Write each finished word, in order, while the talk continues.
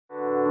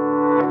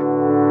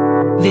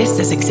This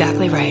is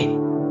exactly right.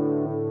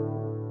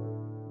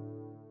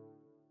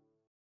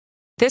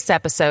 This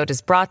episode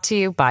is brought to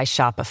you by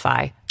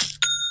Shopify.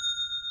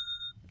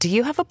 Do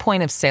you have a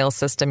point of sale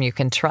system you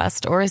can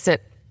trust, or is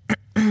it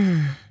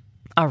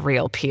a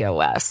real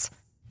POS?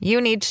 You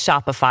need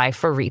Shopify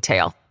for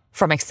retail.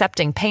 From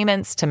accepting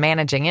payments to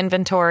managing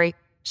inventory,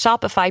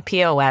 Shopify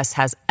POS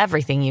has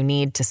everything you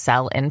need to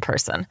sell in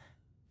person.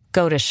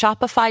 Go to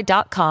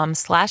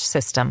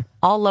shopify.com/system,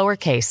 all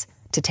lowercase,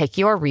 to take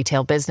your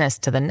retail business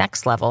to the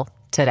next level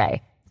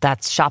today.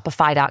 That's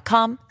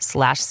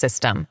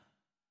shopify.com/system.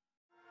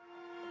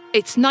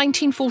 It's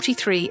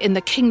 1943 in the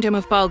Kingdom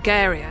of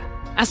Bulgaria.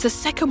 As the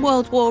Second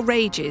World War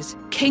rages,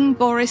 King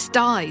Boris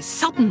dies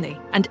suddenly,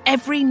 and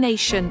every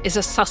nation is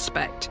a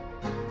suspect.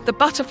 The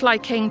Butterfly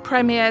King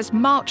premieres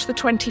March the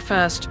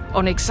 21st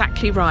on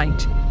Exactly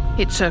Right.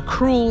 It's a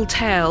cruel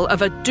tale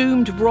of a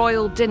doomed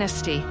royal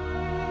dynasty.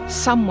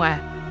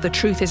 Somewhere, the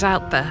truth is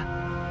out there.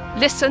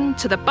 Listen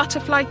to The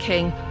Butterfly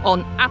King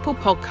on Apple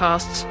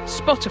Podcasts,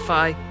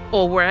 Spotify,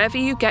 or wherever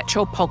you get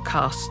your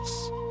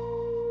podcasts.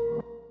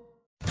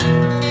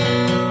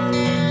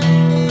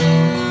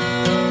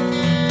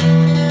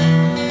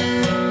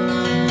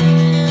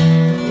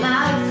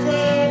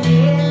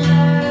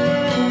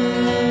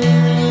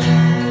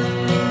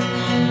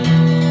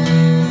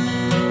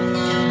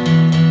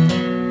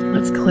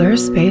 Let's clear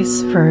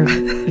space for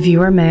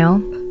viewer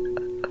mail.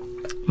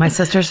 My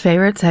sister's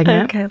favorite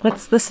segment. Okay,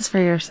 this is for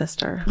your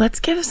sister. Let's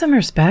give some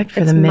respect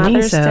for It's the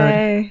Mother's Minisode.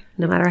 Day,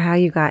 no matter how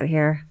you got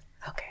here.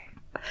 Okay.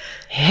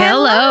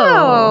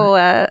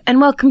 Hello. And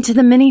welcome to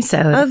the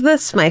Minisode. Of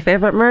this, my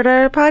favorite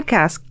murder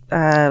podcast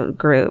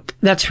group.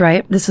 That's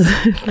right. This is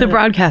the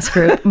broadcast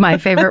group, My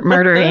Favorite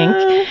Murder,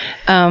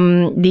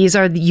 Inc. These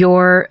are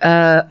your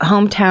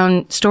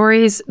hometown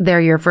stories.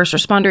 They're your first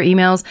responder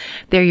emails.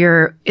 They're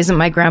your Isn't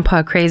My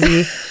Grandpa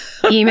Crazy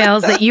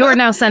emails that you are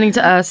now sending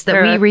to us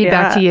that we read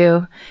back to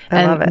you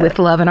and with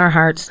love in our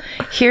hearts.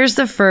 Here's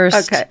the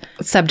first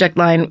subject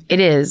line.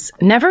 It is,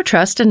 never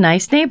trust a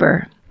nice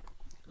neighbor.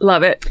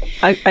 Love it.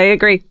 I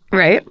agree.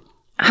 Right?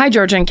 Hi,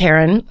 Georgia and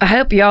Karen. I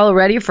hope y'all are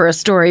ready for a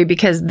story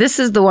because this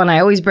is the one I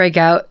always break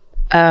out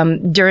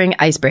during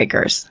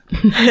icebreakers.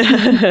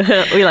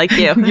 We like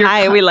you.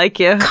 Hi, we like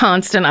you.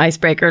 Constant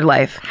icebreaker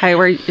life. Hi,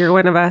 you're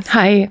one of us.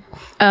 Hi.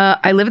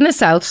 I live in the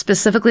South,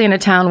 specifically in a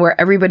town where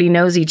everybody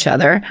knows each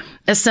other.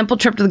 A simple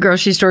trip to the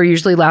grocery store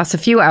usually lasts a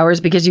few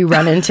hours because you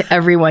run into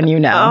everyone you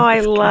know. Oh,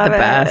 I love the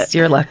best.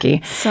 You're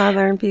lucky.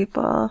 Southern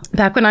people.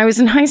 Back when I was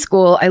in high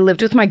school, I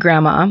lived with my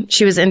grandma.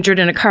 She was injured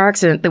in a car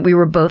accident that we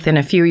were both in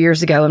a few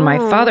years ago, and my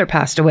father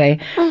passed away.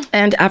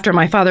 And after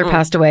my father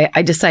passed away,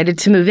 I decided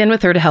to move in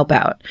with her to help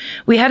out.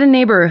 We had a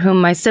neighbor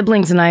whom my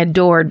siblings and I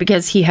adored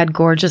because he had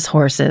gorgeous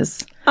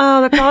horses.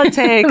 Oh, that's all it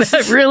takes.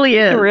 That really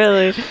is.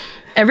 Really.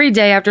 Every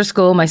day after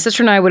school, my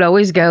sister and I would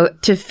always go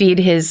to feed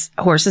his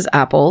horses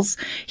apples.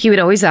 He would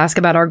always ask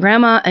about our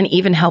grandma and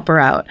even help her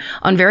out.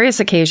 On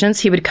various occasions,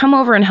 he would come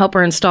over and help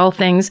her install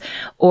things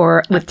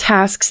or with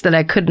tasks that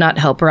I could not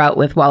help her out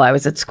with while I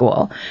was at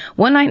school.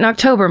 One night in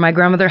October, my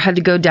grandmother had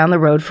to go down the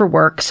road for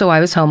work, so I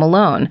was home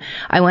alone.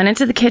 I went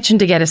into the kitchen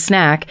to get a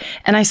snack,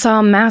 and I saw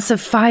a massive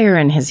fire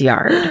in his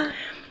yard.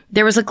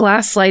 There was a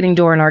glass sliding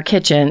door in our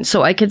kitchen,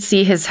 so I could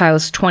see his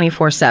house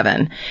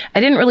 24/7. I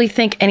didn't really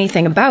think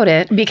anything about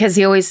it because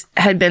he always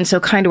had been so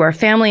kind to our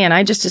family, and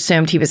I just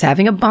assumed he was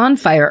having a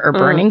bonfire or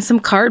burning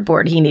some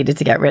cardboard he needed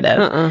to get rid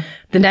of.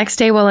 The next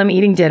day while I'm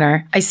eating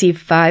dinner, I see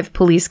 5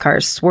 police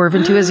cars swerve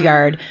into his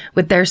yard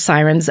with their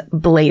sirens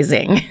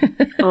blazing.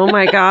 Oh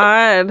my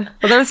God.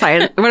 Well,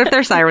 what if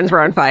their sirens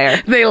were on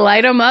fire? They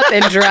light them up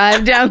and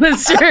drive down the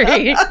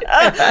street.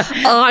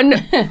 On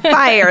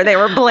fire. They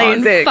were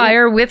blazing. On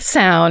fire with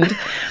sound.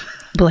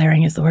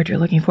 Blaring is the word you're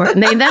looking for.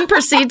 And they then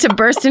proceed to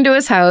burst into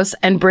his house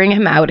and bring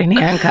him out in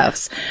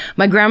handcuffs.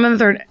 My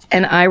grandmother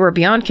and I were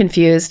beyond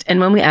confused,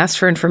 and when we asked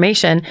for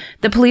information,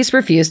 the police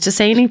refused to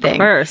say anything. Of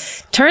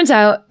course. Turns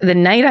out, the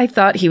night I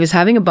thought he was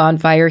having a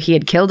bonfire, he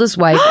had killed his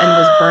wife and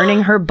was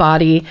burning her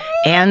body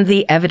and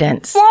the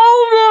evidence.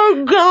 Oh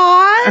my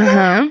God.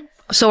 Uh-huh.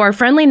 So our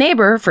friendly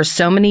neighbor for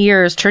so many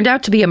years turned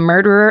out to be a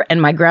murderer, and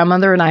my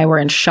grandmother and I were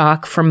in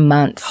shock for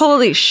months.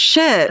 Holy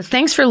shit.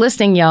 Thanks for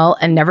listening, y'all,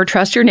 and never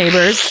trust your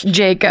neighbors.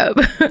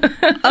 Jacob.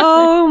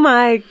 Oh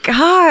my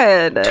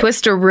God.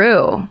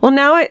 Twisteroo. Well,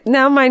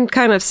 now mine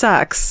kind of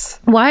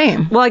sucks.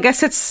 Why? Well, I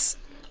guess it's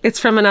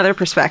from another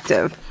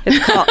perspective.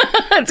 It's called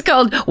It's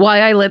called Why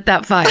I Lit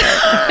That Fire.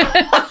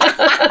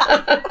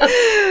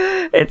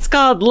 It's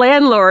called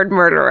Landlord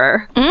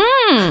Murderer.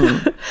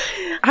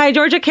 Hi,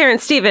 Georgia, Karen,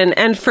 Steven,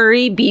 and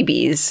furry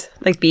BBs.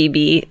 Like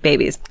BB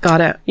babies.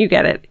 Got it. You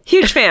get it.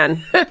 Huge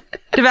fan.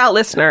 Devout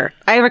listener.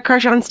 I have a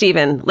crush on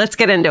Steven. Let's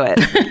get into it.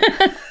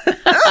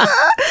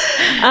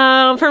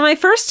 For my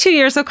first 2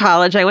 years of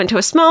college, I went to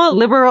a small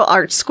liberal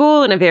arts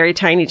school in a very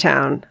tiny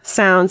town.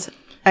 Sounds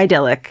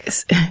idyllic.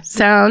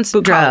 Sounds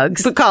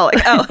drugs.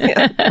 Bucolic. Oh,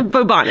 yeah.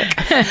 Bubonic.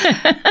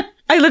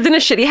 I lived in a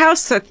shitty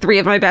house with 3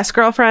 of my best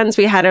girlfriends.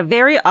 We had a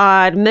very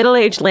odd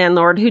middle-aged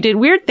landlord who did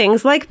weird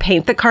things like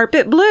paint the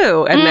carpet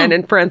blue. And then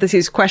in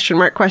parentheses, question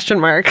mark, question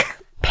mark.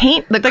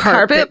 paint the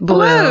carpet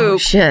blue.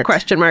 Shit.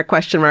 Question mark,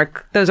 question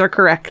mark. Those are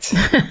correct.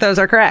 Those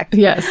are correct.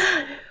 Yes.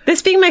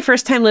 This being my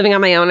first time living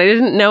on my own, I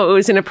didn't know it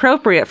was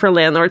inappropriate for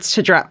landlords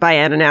to drop by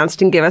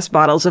unannounced and give us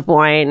bottles of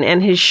wine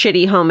and his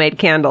shitty homemade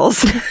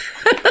candles.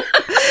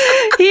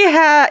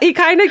 He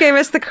kind of gave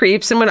us the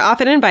creeps and would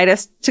often invite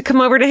us to come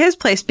over to his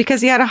place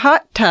because he had a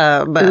hot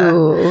tub.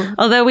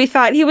 Although we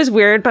thought he was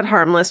weird but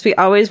harmless, we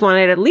always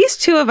wanted at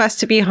least two of us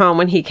to be home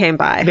when he came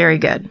by. Very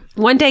good.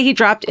 One day he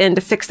dropped in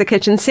to fix the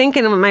kitchen sink,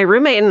 and when my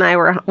roommate and I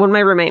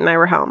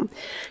were home,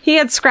 he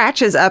had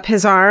scratches up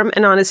his arm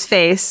and on his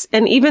face.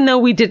 And even though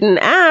we didn't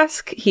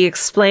ask, he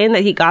explained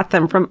that he got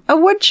them from a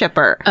wood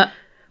chipper.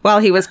 While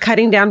he was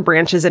cutting down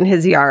branches in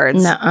his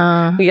yards.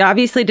 We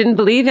obviously didn't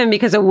believe him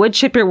because a wood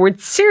chipper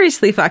would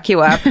seriously fuck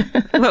you up,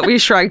 but we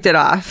shrugged it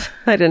off.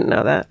 I didn't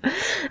know that.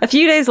 A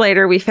few days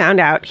later, we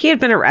found out he had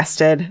been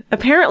arrested.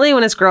 Apparently,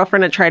 when his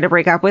girlfriend had tried to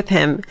break up with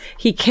him,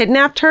 he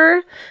kidnapped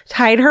her,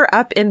 tied her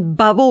up in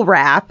bubble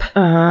wrap,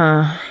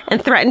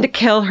 and threatened to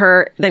kill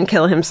her, then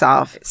kill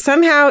himself.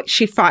 Somehow,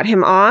 she fought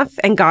him off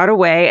and got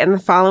away, and the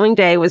following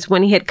day was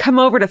when he had come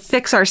over to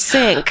fix our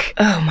sink.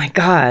 Oh, my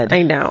God.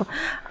 I know.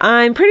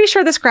 I'm pretty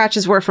sure the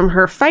scratches were from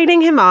her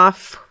fighting him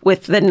off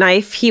with the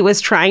knife he was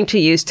trying to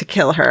use to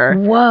kill her.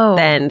 Whoa.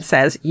 Then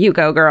says, "You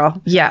go,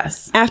 girl."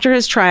 Yes. After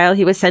his trial,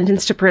 he was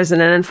sentenced to prison,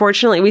 and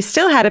unfortunately, we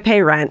still had to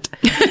pay rent.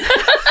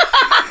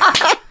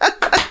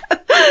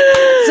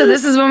 So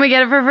this is when we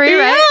get it for free,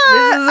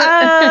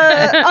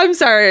 right? I'm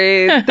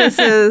sorry. This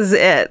is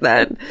it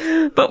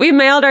then. But we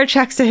mailed our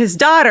checks to his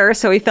daughter,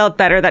 so he felt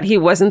better that he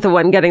wasn't the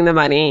one getting the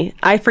money.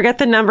 I forget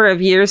the number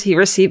of years he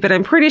received, but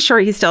I'm pretty sure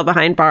he's still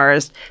behind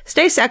bars.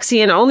 Stay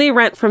sexy and only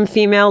rent from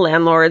female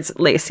landlords,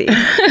 Lacey.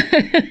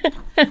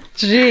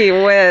 Gee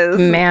whiz.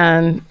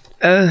 Man.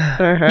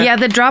 Yeah,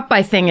 the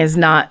drop-by thing is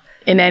not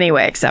in any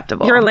way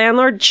acceptable. Your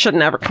landlord should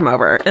never come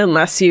over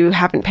unless you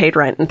haven't paid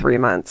rent in 3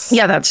 months.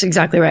 Yeah, that's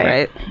exactly right.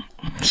 Right?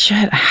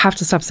 Shit, I have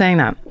to stop saying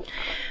that.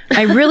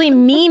 I really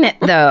mean it,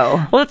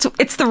 though. Well,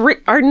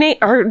 our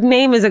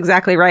name is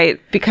exactly right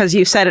because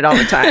you said it all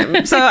the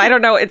time. So I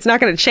don't know. It's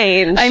not going to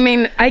change. I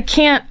mean, I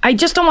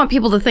just don't want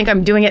people to think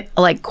I'm doing it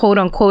like quote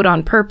unquote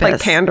on purpose.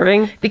 Like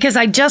pandering? Because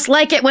I just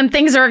like it when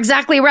things are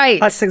exactly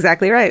right. That's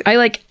exactly right. I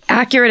like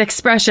accurate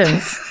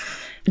expressions.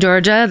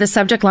 Georgia, the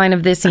subject line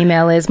of this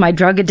email is my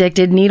drug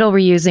addicted needle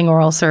reusing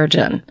oral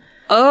surgeon.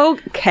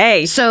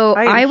 Okay. So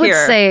I would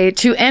say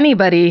to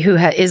anybody who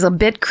is a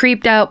bit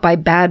creeped out by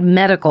bad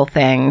medical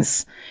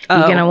things,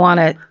 you're going to want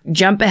to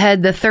jump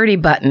ahead the 30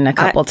 button a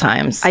couple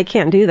times. I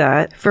can't do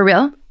that. For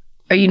real?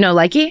 Are you no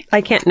likey? I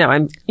can't. No,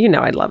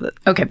 I'd love it.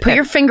 Okay. Put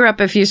your finger up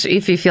if you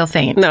feel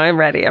faint. No, I'm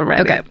ready.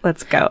 Okay.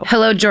 Let's go.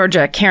 Hello,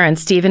 Georgia, Karen,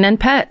 Stephen, and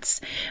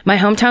pets. My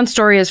hometown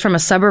story is from a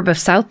suburb of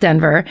South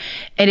Denver.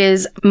 It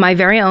is my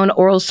very own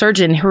oral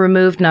surgeon who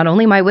removed not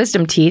only my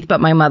wisdom teeth, but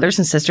my mother's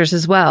and sister's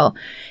as well.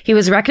 He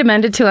was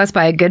recommended to us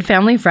by a good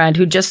family friend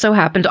who just so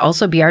happened to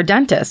also be our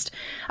dentist.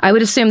 I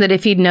would assume that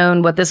if he'd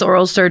known what this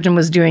oral surgeon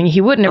was doing,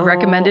 he wouldn't have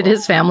recommended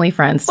his family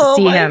friends to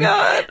see him.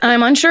 God.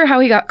 I'm unsure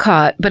how he got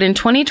caught, but in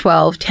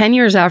 2012, 10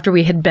 years after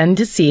we had been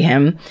to see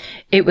him,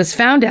 it was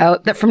found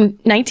out that from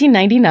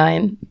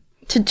 1999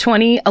 to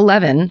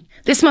 2011,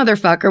 this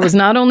motherfucker was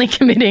not only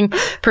committing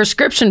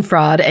prescription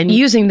fraud and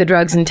using the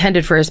drugs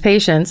intended for his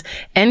patients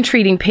and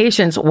treating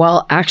patients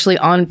while actually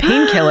on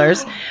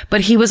painkillers,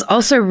 but he was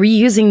also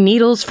reusing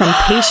needles from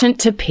patient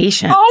to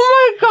patient.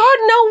 Oh my God,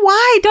 no,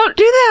 why? Don't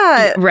do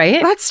that.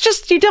 Right? That's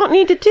just, you don't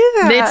need to do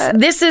that.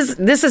 This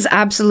is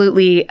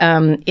absolutely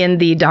in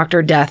the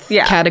Dr. Death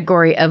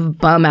category of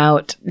bum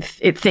out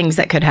things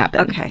that could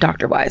happen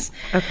doctor-wise.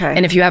 Okay.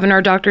 And if you haven't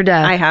heard Dr.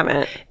 Death... I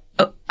haven't.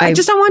 I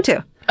just don't want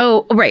to.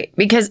 Oh, right.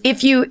 Because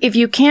if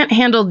you can't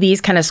handle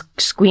these kind of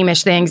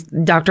squeamish things,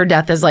 Dr.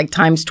 Death is like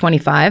times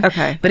 25.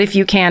 Okay. But if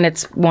you can,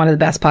 it's one of the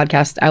best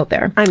podcasts out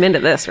there. I'm into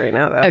this right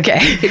now, though.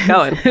 Okay. Keep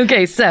going.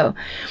 Okay. So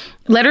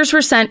letters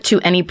were sent to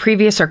any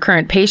previous or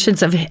current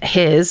patients of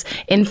his,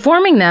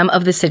 informing them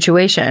of the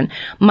situation.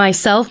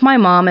 Myself, my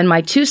mom, and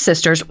my two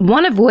sisters,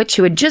 one of which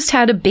who had just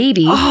had a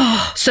baby.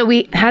 So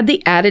we had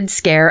the added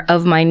scare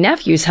of my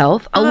nephew's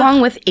health, along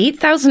with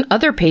 8,000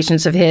 other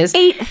patients of his.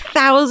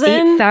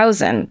 8,000?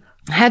 8,000.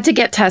 Had to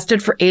get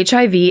tested for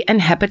HIV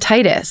and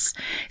hepatitis.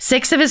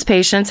 6 of his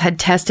patients had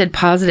tested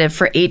positive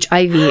for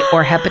HIV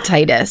or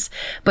hepatitis.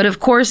 But of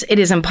course, it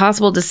is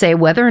impossible to say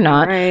whether or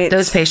not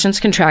those patients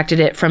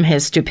contracted it from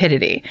his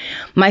stupidity.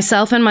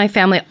 Myself and my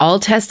family all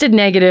tested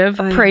negative.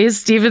 Praise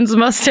Stephen's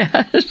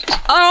mustache.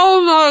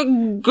 Oh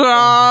my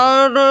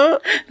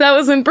God. That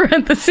was in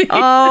parentheses.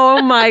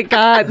 Oh my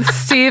God,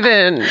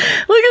 Stephen.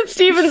 Look at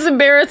Stephen's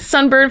embarrassed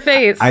sunburned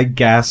face. I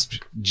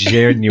gasped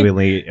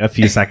genuinely a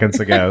few seconds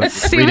ago.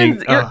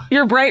 Stephen,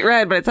 you're bright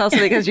red, but it's also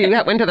because you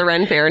went to the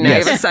Ren Fair and now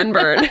you have a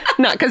sunburn.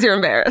 Not because you're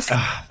embarrassed.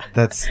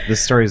 The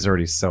story is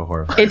already so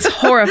horrifying. It's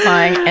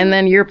horrifying, and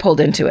then you're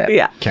pulled into it.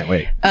 Yeah. Can't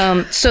wait.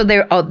 So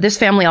this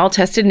family all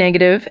tested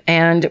negative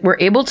and were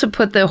able to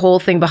put the whole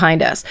thing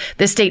behind us.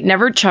 The state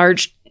never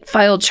charged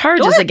filed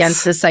charges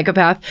against this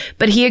psychopath,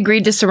 but he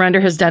agreed to surrender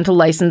his dental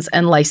license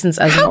and license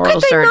as an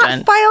oral surgeon. How could they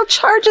not file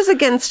charges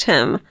against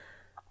him?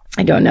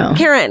 I don't know.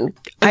 Karen,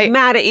 I'm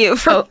mad at you.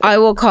 I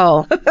will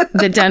call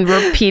the Denver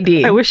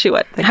PD. I wish you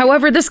would.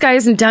 However, this guy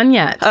isn't done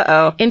yet.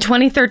 Uh-oh. In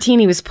 2013,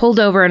 he was pulled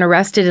over and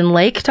arrested in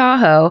Lake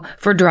Tahoe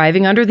for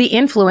driving under the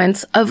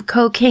influence of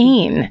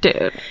cocaine.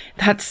 Dude.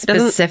 That's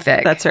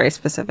specific. That's very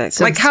specific.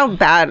 So like, how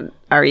bad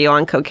are you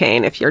on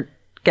cocaine if you're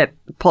get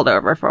pulled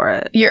over for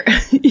it?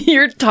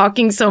 You're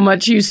talking so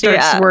much you start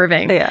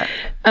swerving. Yeah.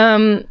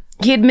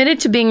 He admitted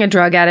to being a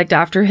drug addict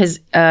after his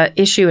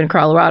issue in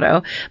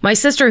Colorado. My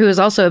sister, who is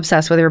also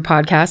obsessed with your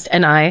podcast,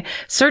 and I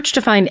searched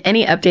to find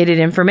any updated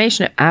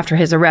information after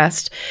his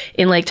arrest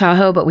in Lake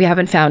Tahoe, but we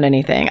haven't found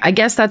anything. I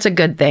guess that's a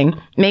good thing.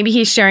 Maybe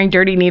he's sharing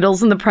dirty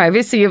needles in the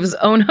privacy of his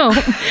own home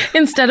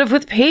instead of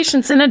with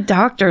patients in a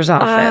doctor's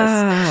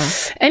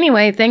office.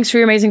 Anyway, thanks for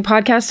your amazing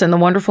podcast and the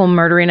wonderful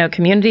Murderino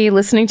community.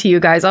 Listening to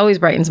you guys always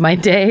brightens my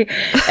day.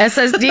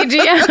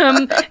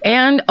 SSDGM,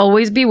 and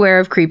always beware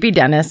of creepy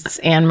dentists.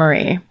 Anne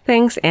Marie.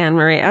 Thanks, Anne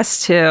Marie.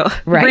 Us too.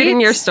 Right? Reading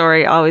your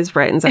story always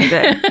brightens our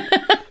day.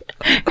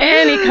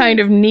 Any kind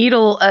of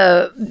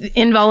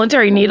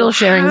involuntary needle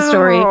sharing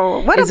story.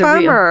 What a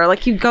bummer.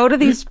 Like, you go to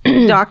these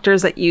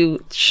doctors that you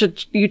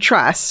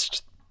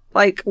trust.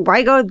 Like,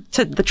 why go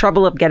to the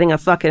trouble of getting a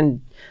fucking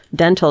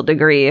dental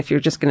degree if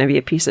you're just going to be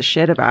a piece of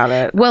shit about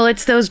it? Well,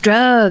 it's those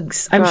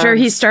drugs. I'm sure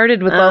he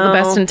started with all the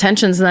best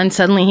intentions, and then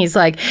suddenly he's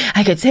like,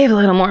 I could save a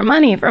little more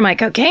money for my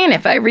cocaine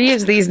if I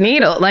reuse these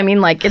needles. I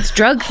mean, like, it's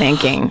drug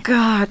thinking.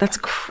 God, that's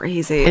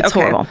crazy. It's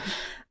horrible.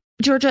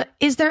 Georgia,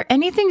 is there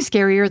anything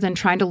scarier than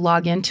trying to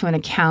log into an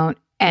account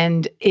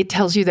and it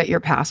tells you that your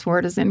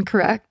password is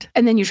incorrect?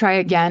 And then you try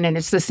again and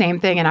it's the same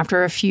thing. And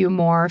after a few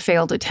more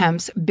failed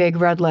attempts, big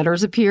red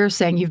letters appear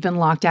saying you've been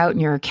locked out and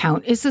your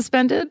account is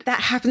suspended? That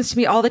happens to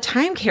me all the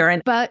time,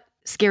 Karen. But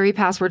scary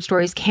password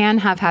stories can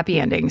have happy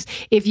endings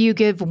if you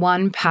give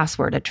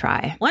 1Password a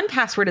try.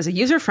 1Password is a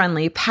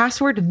user-friendly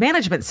password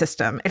management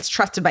system. It's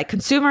trusted by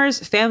consumers,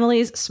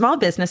 families, small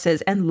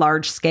businesses, and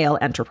large-scale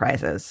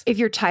enterprises. If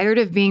you're tired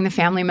of being the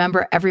family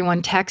member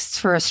everyone texts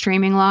for a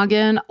streaming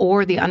login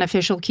or the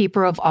unofficial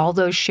keeper of all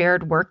those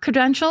shared work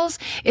credentials,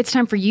 it's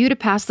time for you to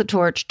pass the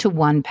torch to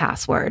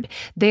 1Password.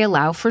 They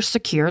allow for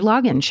secure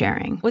login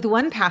sharing. With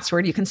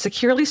 1Password, you can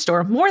securely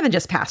store more than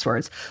just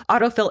passwords,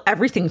 autofill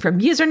everything from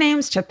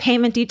usernames to payment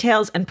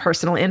details and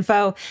personal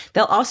info.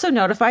 They'll also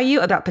notify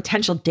you about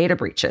potential data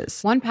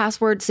breaches.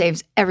 1Password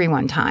saves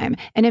everyone time,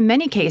 and in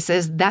many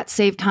cases, that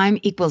saved time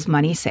equals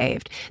money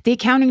saved. The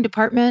accounting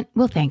department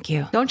will thank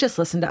you. Don't just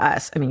listen to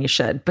us. I mean, you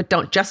should, but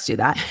don't just do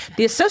that.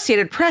 The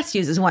Associated Press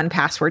uses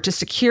 1Password to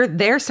secure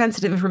their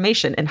sensitive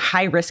information in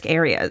high-risk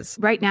areas.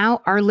 Right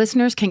now, our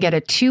listeners can get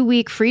a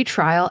 2-week free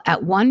trial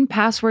at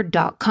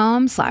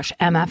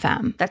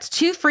 1password.com/MFM. That's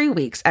 2 free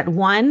weeks at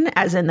 1,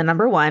 as in the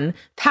number 1,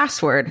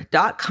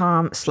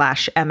 password.com/MFM.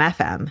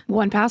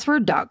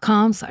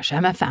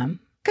 1password.com/MFM.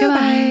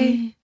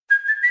 Goodbye.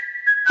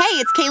 Hey,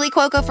 it's Kaylee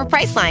Cuoco for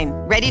Priceline.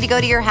 Ready to go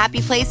to your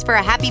happy place for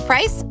a happy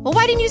price? Well,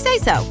 why didn't you say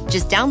so?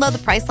 Just download the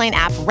Priceline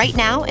app right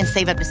now and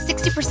save up to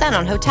 60%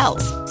 on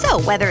hotels.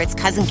 So whether it's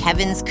Cousin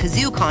Kevin's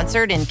Kazoo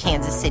Concert in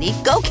Kansas City,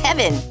 go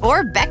Kevin,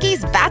 or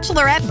Becky's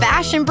Bachelorette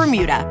Bash in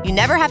Bermuda, you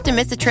never have to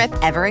miss a trip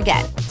ever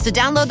again. So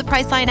download the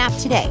Priceline app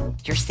today.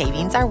 Your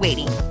savings are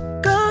waiting.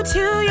 Go to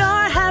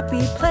your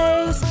happy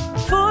place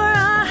for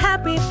a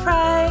happy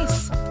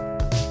price.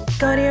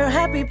 Go to your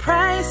happy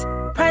price,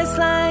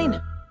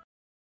 Priceline.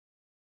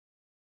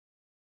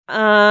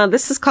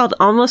 This is called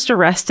Almost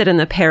Arrested in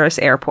the Paris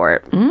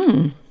Airport,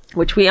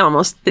 which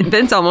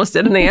Vince almost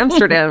did in the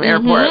Amsterdam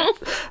airport.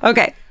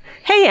 Okay.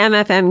 Hey,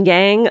 MFM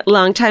gang,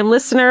 longtime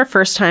listener,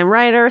 first-time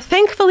writer.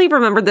 Thankfully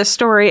remembered this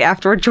story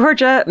after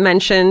Georgia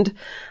mentioned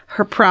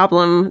her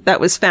problem that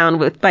was found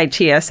by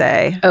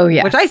TSA. Oh,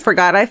 yes. Which I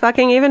forgot I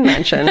fucking even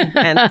mentioned.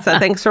 And so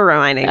thanks for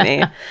reminding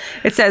me.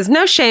 It says,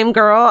 no shame,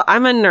 girl.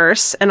 I'm a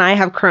nurse and I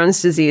have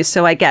Crohn's disease,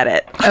 so I get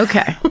it.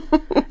 Okay.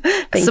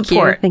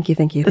 Support. Thank you.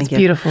 That's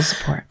beautiful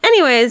support.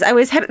 Anyways, I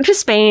was headed to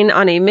Spain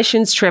on a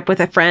missions trip with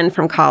a friend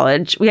from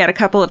college. We had a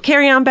couple of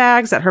carry-on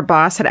bags that her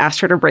boss had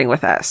asked her to bring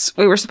with us.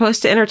 We were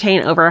supposed to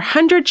entertain over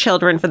 100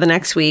 children for the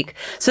next week,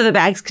 so the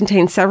bags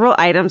contained several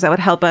items that would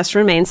help us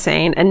remain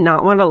sane and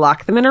not want to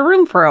lock them in a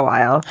room for a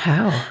while.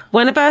 How?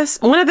 One of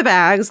the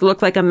bags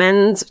looked like a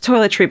men's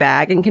toiletry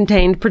bag and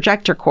contained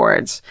projector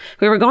cords.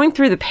 We were going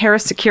through the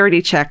Paris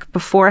security check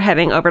before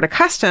heading over to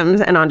customs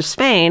and on to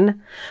Spain.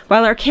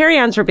 While our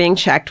carry-ons were being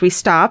checked, we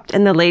stopped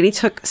and the lady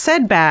took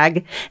said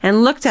bag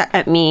and looked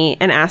at me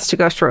and asked to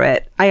go through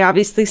it. I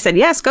obviously said,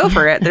 yes, go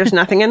for it. There's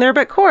nothing in there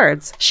but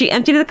cords. She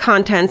emptied the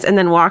contents and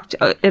then walked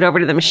it over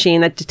to the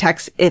machine that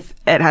detects if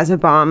it has a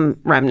bomb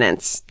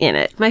remnants in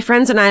it. My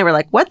friends and I were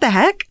like, what the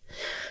heck?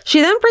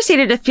 She then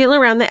proceeded to feel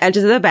around the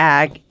edges of the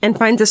bag and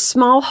finds a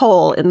small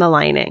hole in the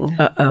lining.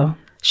 Uh-oh.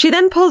 She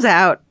then pulls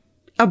out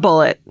a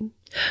bullet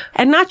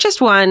And not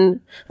just one,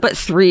 but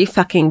 3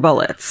 fucking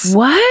bullets.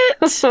 What?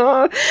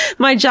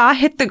 My jaw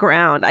hit the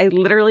ground. I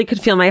literally could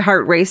feel my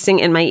heart racing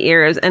in my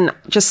ears and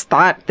just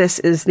thought, this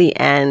is the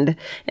end.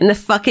 In the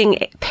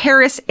fucking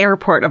Paris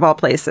airport of all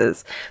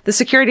places. The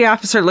security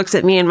officer looks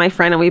at me and my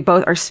friend and we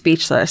both are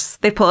speechless.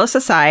 They pull us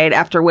aside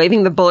after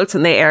waving the bullets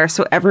in the air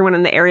so everyone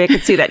in the area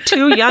could see that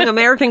 2 young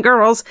American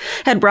girls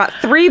had brought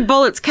 3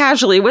 bullets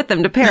casually with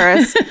them to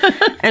Paris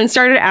and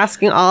started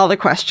asking all the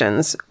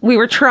questions. We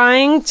were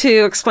trying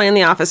to explain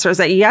the officers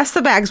that yes,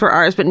 the bags were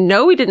ours, but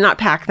no, we did not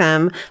pack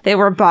them. They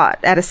were bought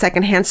at a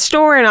secondhand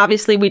store, and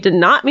obviously we did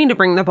not mean to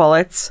bring the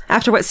bullets.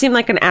 After what seemed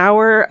like an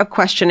hour of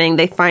questioning,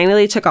 they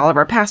finally took all of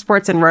our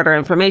passports and wrote our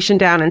information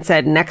down and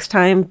said, next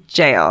time,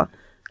 jail.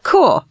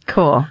 Cool.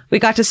 We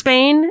got to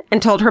Spain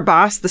and told her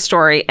boss the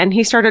story, and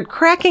he started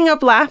cracking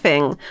up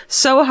laughing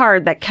so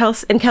hard that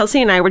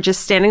Kelsey and I were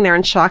just standing there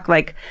in shock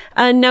like,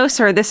 no,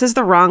 sir, this is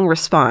the wrong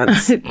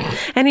response.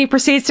 And he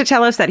proceeds to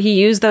tell us that he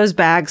used those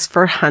bags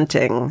for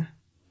hunting.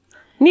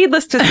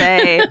 Needless to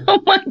say,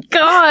 Oh my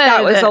God.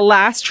 that was the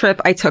last trip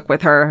I took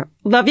with her.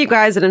 Love you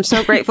guys, and I'm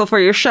so grateful for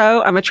your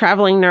show. I'm a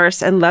traveling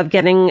nurse and love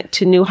getting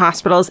to new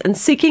hospitals and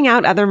seeking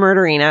out other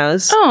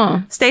murderinos.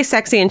 Oh. Stay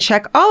sexy and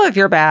check all of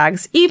your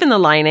bags, even the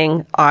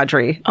lining.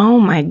 Audrey. Oh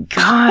my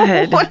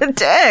God. What a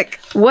dick.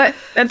 What?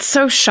 That's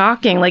so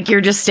shocking. Like,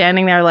 you're just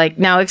standing there like,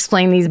 now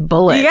explain these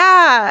bullets.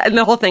 Yeah. And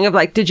the whole thing of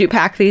like, did you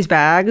pack these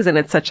bags? And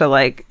it's such a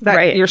like, that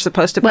Right. you're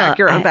supposed to pack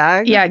your own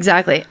bag. Yeah,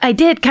 exactly. I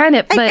did kind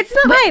of, but it's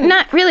not mine.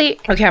 not really.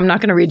 Okay, I'm not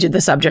going to read you the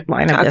subject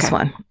line of this Okay.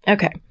 one.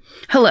 Okay.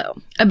 Hello.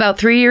 About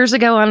 3 years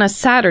ago on a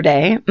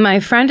Saturday, my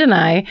friend and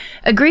I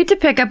agreed to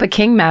pick up a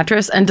king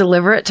mattress and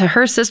deliver it to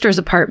her sister's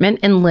apartment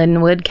in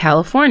Linwood,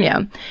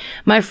 California.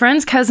 My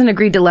friend's cousin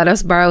agreed to let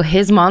us borrow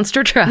his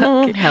monster truck.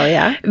 Hell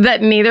yeah.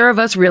 That neither of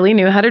us really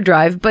knew how to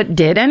drive, but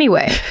did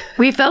anyway.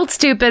 We felt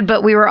stupid,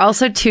 but we were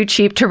also too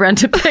cheap to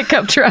rent a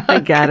pickup truck. I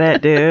get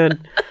it, dude.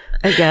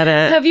 I get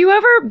it. Have you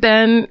ever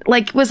been,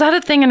 like, was that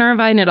a thing in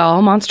Irvine at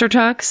all, monster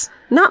trucks?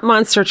 Not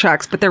monster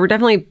trucks, but there were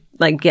definitely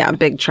like, yeah,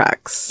 big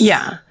trucks.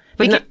 Yeah.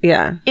 But no,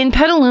 yeah. In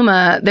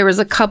Petaluma, there was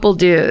a couple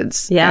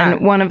dudes. Yeah.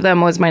 And one of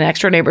them was my next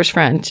door neighbor's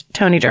friend,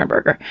 Tony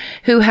Jernberger,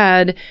 who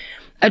had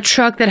a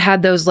truck that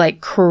had those like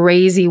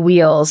crazy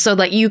wheels. So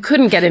like you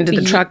couldn't get into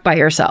the truck by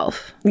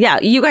yourself. Yeah.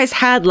 You guys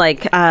had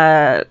like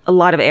a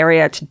lot of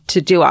area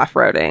to do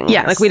off-roading.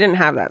 Yes. Like we didn't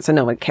have that, so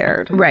no one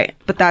cared. Right.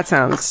 But that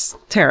sounds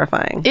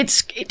terrifying.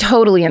 It's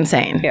totally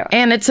insane. Yeah.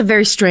 And it's a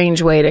very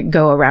strange way to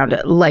go around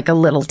it, like a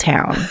little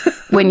town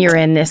when you're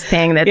in this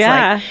thing that's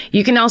Yeah. like,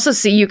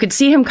 you could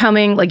see him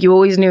coming, like you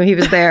always knew he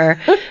was there.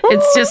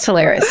 It's just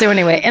hilarious. So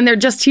anyway, and they're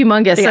just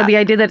humongous. Yeah. So the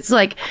idea that it's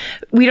like,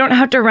 we don't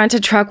have to rent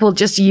a truck, we'll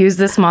just use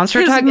this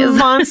monster truck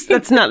is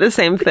That's not the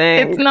same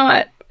thing. It's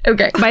not.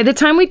 Okay. By the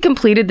time we'd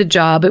completed the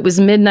job, it was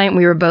midnight and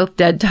we were both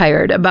dead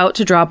tired, about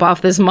to drop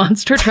off this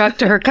monster truck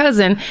to her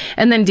cousin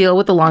and then deal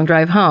with the long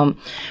drive home.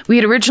 We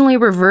had originally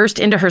reversed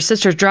into her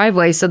sister's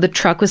driveway, so the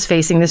truck was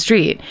facing the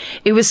street.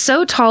 It was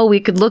so tall we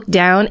could look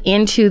down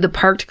into the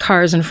parked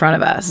cars in front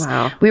of us.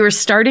 Wow. We were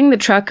starting the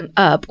truck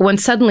up when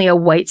suddenly a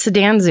white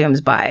sedan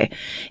zooms by.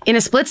 In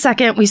a split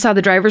second, we saw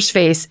the driver's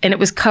face and it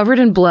was covered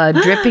in blood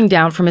dripping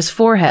down from his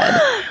forehead.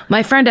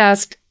 My friend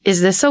asked,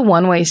 "Is this a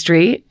one-way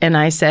street?" And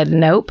I said,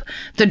 "Nope."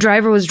 The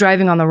driver was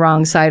driving on the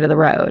wrong side of the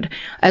road.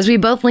 As we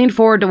both leaned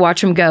forward to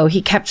watch him go,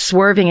 he kept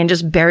swerving and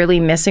just barely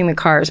missing the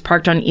cars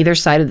parked on either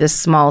side of this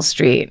small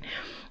street.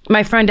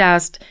 My friend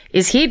asked,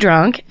 "Is he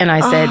drunk?" And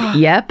I said,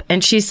 "Yep."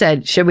 And she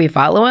said, "Should we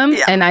follow him?"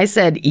 Yeah. And I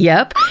said,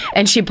 "Yep."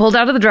 And she pulled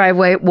out of the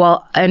driveway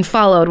and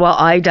followed while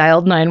I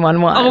dialed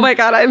 911. Oh my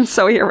God, I'm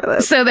so here for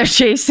this. So they're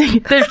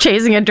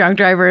chasing a drunk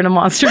driver in a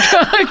monster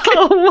truck.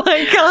 Oh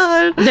my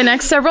God. The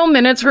next several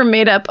minutes were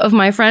made up of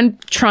my friend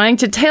trying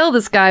to tail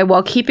this guy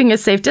while keeping a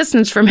safe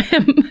distance from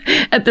him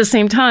at the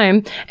same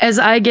time as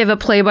I give a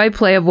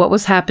play-by-play of what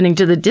was happening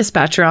to the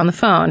dispatcher on the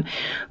phone.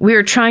 We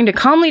were trying to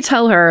calmly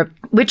tell her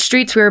which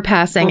streets we were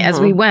passing as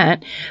we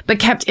went, but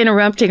kept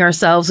interrupting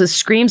ourselves with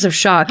screams of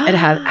shock at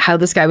how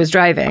this guy was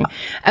driving.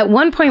 At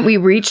one point, we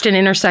reached an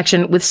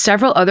intersection with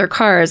several other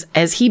cars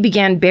as he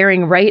began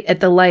bearing right at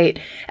the light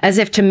as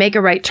if to make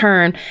a right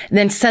turn,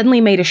 then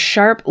suddenly made a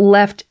sharp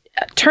left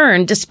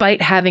turn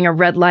despite having a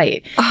red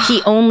light.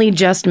 He only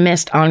just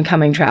missed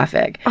oncoming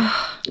traffic.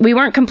 We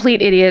weren't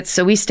complete idiots,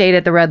 so we stayed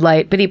at the red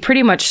light, but he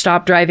pretty much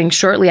stopped driving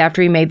shortly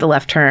after he made the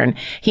left turn.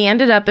 He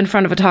ended up in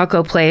front of a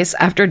taco place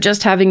after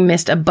just having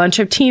missed a bunch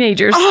of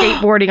teenagers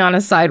skateboarding on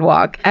a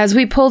sidewalk. As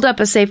we pulled up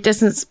a safe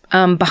distance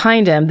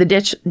behind him,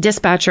 the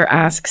dispatcher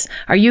asks,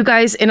 "Are you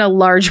guys in a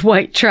large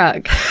white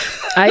truck?"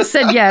 I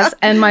said yes,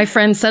 and my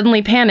friend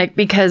suddenly panicked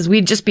because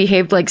we'd just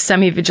behaved like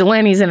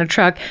semi-vigilantes in a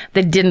truck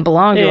that didn't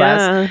belong to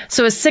us.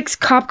 So as 6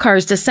 cop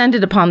cars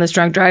descended upon this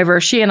drunk driver,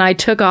 she and I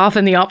took off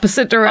in the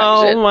opposite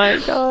direction. Oh my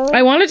God.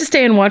 I wanted to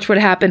stay and watch what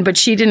happened, but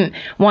she didn't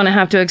want to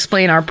have to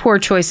explain our poor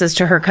choices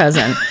to her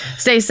cousin.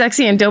 Stay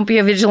sexy and don't be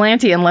a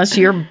vigilante unless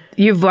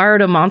you've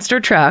borrowed a monster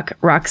truck,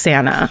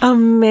 Roxana.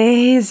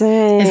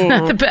 Amazing. Isn't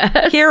that the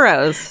best?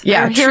 Heroes.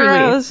 Yeah, They're truly.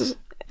 heroes.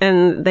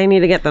 and they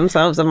need to get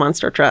themselves a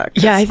monster truck.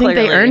 Yeah, I think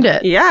they earned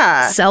it.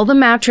 Yeah. Sell the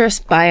mattress,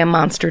 buy a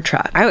monster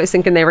truck. I was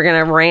thinking they were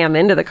going to ram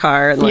into the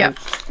car. And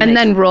and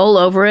then roll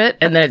over it,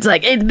 and then it's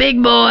like, it's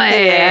big boy.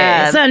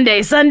 Yeah.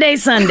 Sunday, Sunday,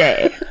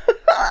 Sunday.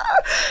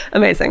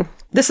 Amazing.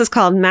 This is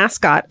called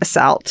Mascot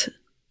Assault.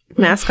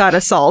 Mascot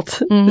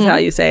Assault is how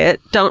you say it.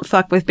 Don't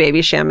fuck with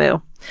baby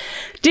Shamu.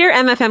 Dear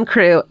MFM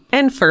crew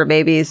and fur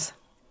babies,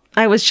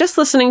 I was just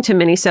listening to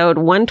Minisode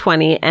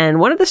 120, and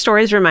one of the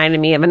stories reminded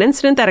me of an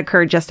incident that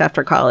occurred just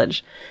after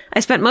college. I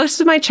spent most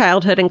of my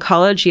childhood and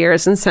college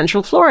years in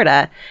Central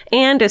Florida,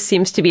 and as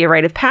seems to be a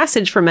rite of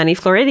passage for many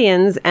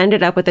Floridians,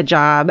 ended up with a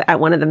job at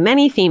one of the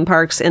many theme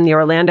parks in the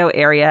Orlando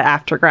area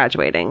after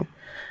graduating.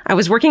 I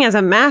was working as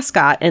a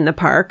mascot in the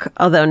park,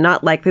 although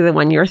not likely the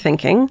one you're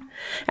thinking,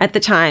 at the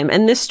time,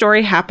 and this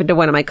story happened to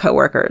one of my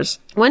coworkers.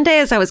 One day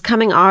as I was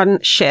coming on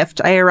shift,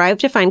 I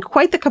arrived to find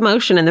quite the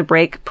commotion in the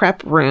break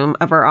prep room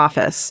of our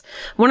office.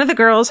 One of the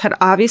girls had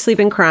obviously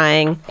been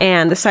crying,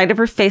 and the side of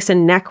her face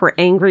and neck were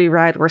angry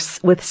red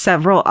with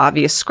several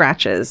obvious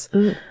scratches.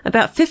 Ooh.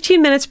 About 15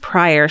 minutes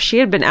prior, she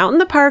had been out in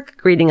the park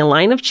greeting a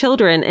line of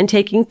children and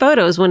taking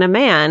photos when a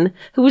man,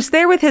 who was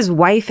there with his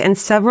wife and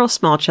several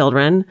small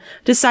children,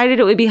 decided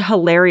it would be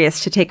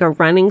hilarious to take a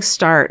running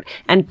start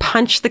and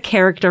punch the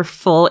character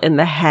full in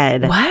the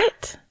head.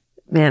 What?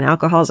 Man,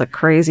 alcohol's a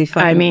crazy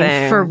fucking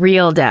thing. For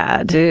real,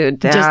 Dad. Dude,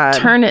 Dad.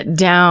 Just turn it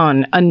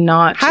down a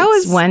notch.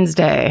 It's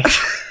Wednesday.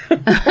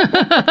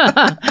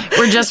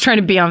 We're just trying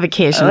to be on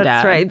vacation, Dad.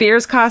 That's right.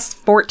 Beers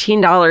cost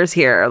 $14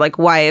 here. Like,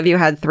 why have you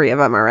had 3 of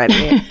them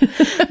already?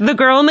 The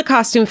girl in the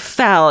costume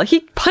fell.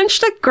 He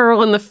punched a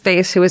girl in the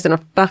face who was in a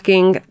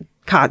fucking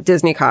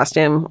Disney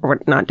costume, or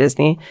not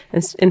Disney,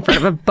 in front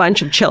of a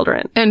bunch of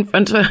children. In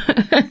front of...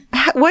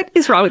 What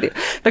is wrong with you?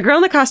 The girl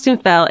in the costume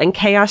fell and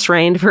chaos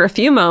reigned for a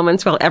few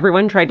moments while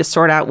everyone tried to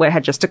sort out what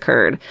had just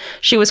occurred.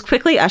 She was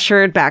quickly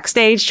ushered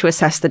backstage to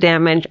assess the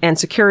damage, and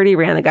security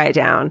ran the guy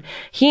down.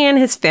 He and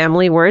his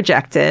family were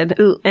ejected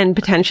and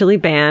potentially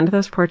banned,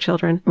 those poor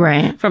children,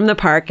 from the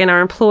park, and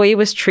our employee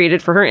was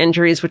treated for her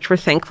injuries, which were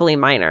thankfully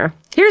minor.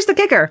 Here's the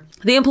kicker.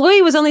 The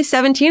employee was only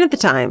 17 at the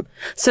time.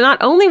 So not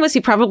only was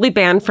he probably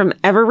banned from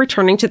ever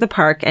returning to the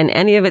park and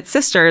any of its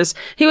sisters,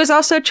 he was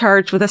also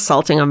charged with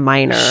assaulting a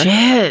minor.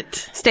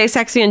 Shit. Stay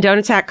sexy and don't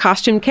attack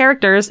costume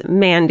characters,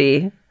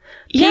 Mandy.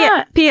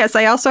 Yeah. P.S.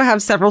 I also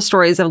have several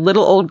stories of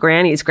little old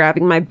grannies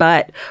grabbing my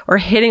butt or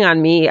hitting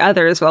on me,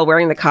 others, while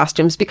wearing the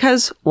costumes,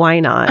 because why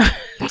not?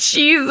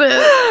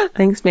 Jesus.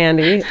 Thanks,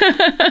 Mandy.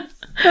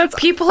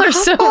 People are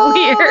so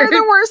weird. They're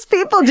the worst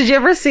people. Did you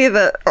ever see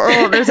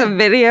there's a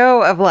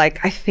video of I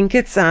think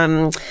it's,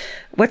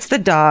 what's the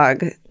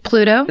dog?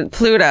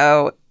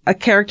 Pluto. A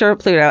character of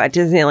Pluto at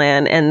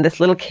Disneyland, and this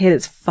little kid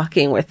is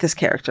fucking with this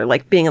character,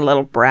 being a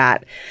little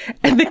brat.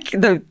 And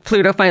the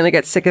Pluto finally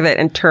gets sick of it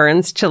and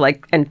turns to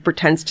and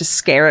pretends to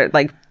scare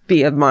it,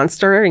 be a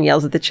monster, and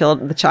yells at the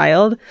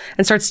child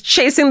and starts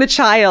chasing the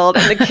child,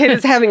 and the kid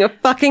is having a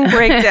fucking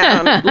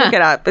breakdown. Look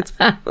it up. It's,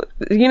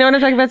 you know what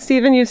I'm talking about,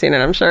 Steven? You've seen it,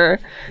 I'm sure.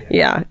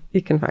 Yeah,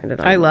 you can find it.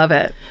 I love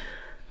it.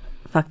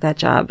 Fuck that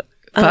job.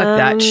 Fuck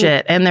that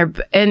shit.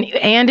 And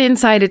and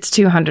inside it's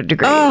 200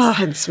 degrees. Oh,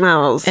 it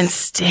smells. And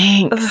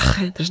stinks.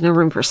 Ugh, there's no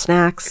room for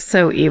snacks.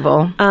 So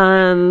evil.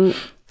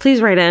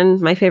 Please write in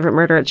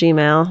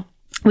myfavoritemurder@gmail.com.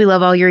 We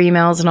love all your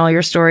emails and all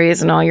your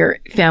stories and all your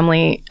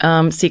family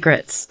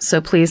secrets.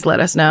 So please let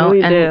us know.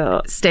 We and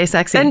do. Stay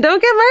sexy. And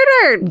don't get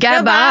murdered.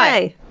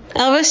 Goodbye.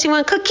 Elvis, you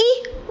want a cookie?